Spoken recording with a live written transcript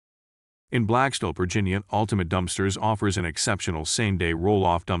In Blacksville, Virginia, Ultimate Dumpsters offers an exceptional same-day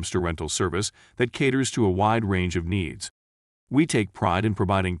roll-off dumpster rental service that caters to a wide range of needs. We take pride in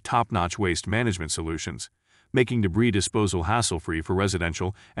providing top-notch waste management solutions, making debris disposal hassle-free for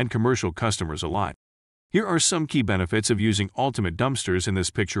residential and commercial customers alike. Here are some key benefits of using Ultimate Dumpsters in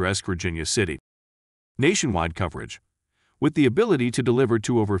this picturesque Virginia city. Nationwide coverage. With the ability to deliver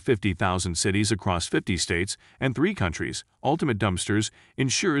to over 50,000 cities across 50 states and 3 countries, Ultimate Dumpsters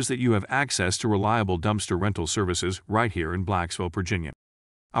ensures that you have access to reliable dumpster rental services right here in Blacksville, Virginia.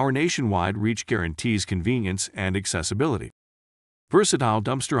 Our nationwide reach guarantees convenience and accessibility. Versatile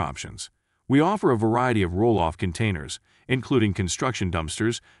dumpster options. We offer a variety of roll-off containers, including construction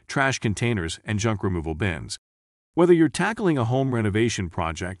dumpsters, trash containers, and junk removal bins. Whether you're tackling a home renovation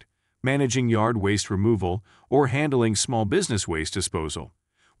project, managing yard waste removal, or handling small business waste disposal,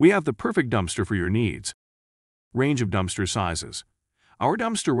 we have the perfect dumpster for your needs. Range of dumpster sizes. Our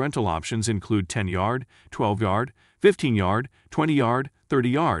dumpster rental options include 10-yard, 12-yard, 15-yard, 20-yard,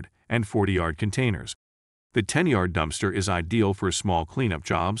 30-yard, and 40-yard containers. The 10-yard dumpster is ideal for small cleanup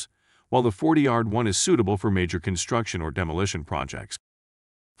jobs, while the 40-yard one is suitable for major construction or demolition projects.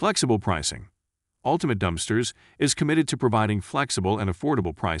 Flexible pricing. Ultimate Dumpsters is committed to providing flexible and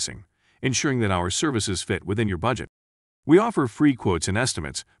affordable pricing, ensuring that our services fit within your budget. We offer free quotes and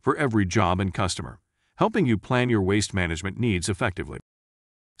estimates for every job and customer, helping you plan your waste management needs effectively.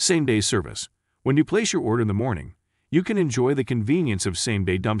 Same-day service. When you place your order in the morning, you can enjoy the convenience of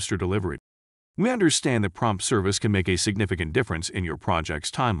same-day dumpster delivery. We understand that prompt service can make a significant difference in your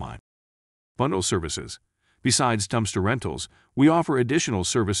project's timeline. Bundle services. Besides dumpster rentals, we offer additional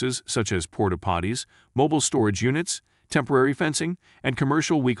services such as porta potties, mobile storage units, temporary fencing, and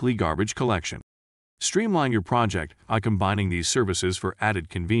commercial weekly garbage collection. Streamline your project by combining these services for added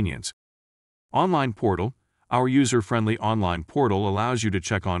convenience. Online portal. Our user-friendly online portal allows you to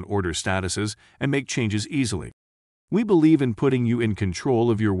check on order statuses and make changes easily. We believe in putting you in control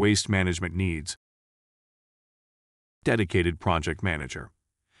of your waste management needs. Dedicated project manager.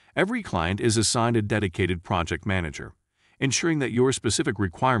 Every client is assigned a dedicated project manager, ensuring that your specific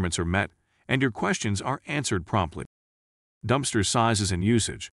requirements are met and your questions are answered promptly. Dumpster sizes and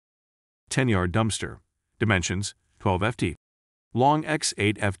usage. 10-yard dumpster. Dimensions: 12 ft. Long x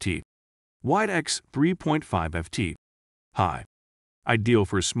 8 ft. Wide x 3.5 ft. High. Ideal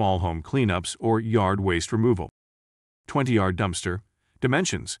for small home cleanups or yard waste removal. 20-yard dumpster.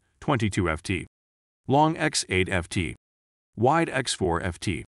 Dimensions: 22 ft. Long x 8 ft. Wide x 4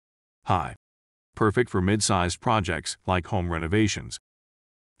 ft. High. Perfect for mid-sized projects like home renovations.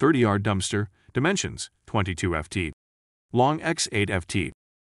 30-yard dumpster. Dimensions: 22 ft. Long x 8 ft.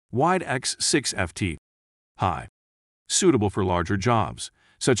 Wide x 6 ft. High. Suitable for larger jobs,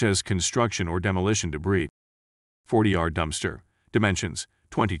 such as construction or demolition debris. 40-yard dumpster. Dimensions: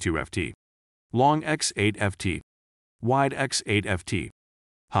 22 ft. Long x 8 ft. Wide x 8 ft.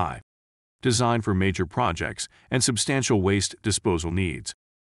 High. Designed for major projects and substantial waste disposal needs.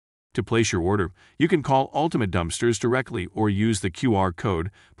 To place your order, you can call Ultimate Dumpsters directly or use the QR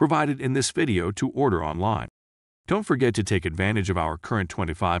code provided in this video to order online. Don't forget to take advantage of our current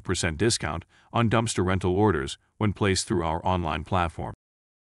 25% discount on dumpster rental orders when placed through our online platform.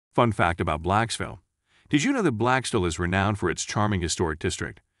 Fun fact about Blacksville. Did you know that Blacksville is renowned for its charming historic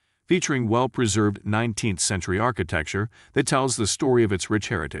district, featuring well-preserved 19th century architecture that tells the story of its rich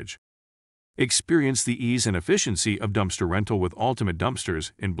heritage? Experience the ease and efficiency of dumpster rental with Ultimate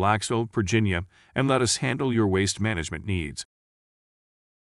Dumpsters in Blacksville, Virginia, and let us handle your waste management needs.